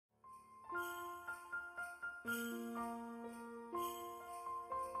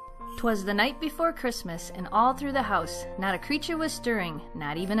'Twas the night before Christmas, and all through the house not a creature was stirring,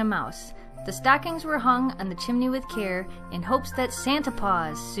 not even a mouse. The stockings were hung on the chimney with care, in hopes that Santa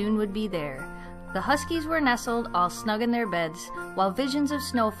Paws soon would be there. The huskies were nestled all snug in their beds, while visions of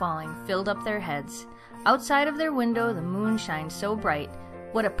snow falling filled up their heads. Outside of their window the moon shined so bright.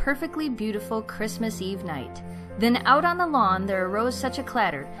 What a perfectly beautiful Christmas Eve night. Then out on the lawn there arose such a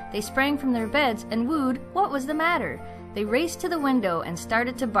clatter, they sprang from their beds and wooed what was the matter. They raced to the window and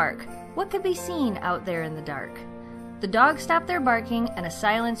started to bark. What could be seen out there in the dark? The dogs stopped their barking and a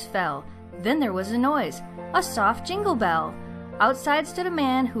silence fell. Then there was a noise, a soft jingle bell. Outside stood a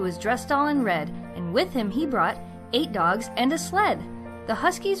man who was dressed all in red, and with him he brought 8 dogs and a sled. The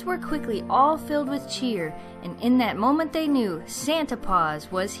huskies were quickly all filled with cheer, and in that moment they knew Santa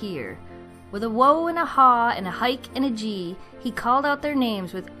Paws was here. With a whoa and a haw and a hike and a gee, he called out their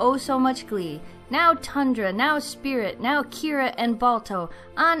names with oh so much glee. Now Tundra, now Spirit, now Kira and Balto,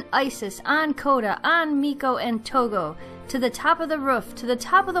 on Isis, on Coda, on Miko and Togo. To the top of the roof, to the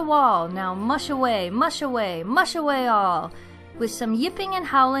top of the wall, now mush away, mush away, mush away all. With some yipping and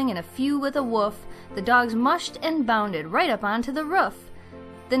howling and a few with a woof, the dogs mushed and bounded right up onto the roof.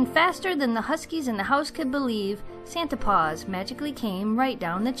 Then faster than the huskies in the house could believe, Santa Paws magically came right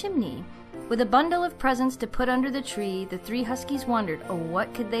down the chimney. With a bundle of presents to put under the tree, the 3 huskies wondered, oh,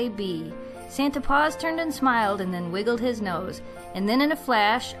 what could they be? Santa Paws turned and smiled and then wiggled his nose, and then in a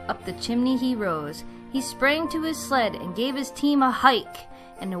flash, up the chimney he rose. He sprang to his sled and gave his team a hike,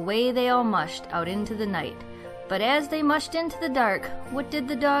 and away they all mushed out into the night. But as they mushed into the dark, what did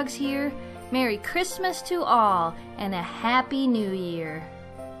the dogs hear? Merry Christmas to all, and a Happy New Year.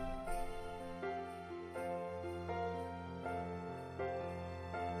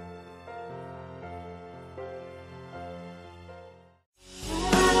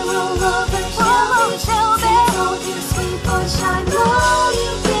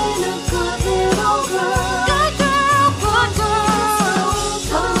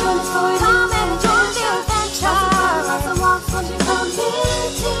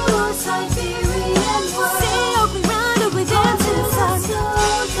 Siberian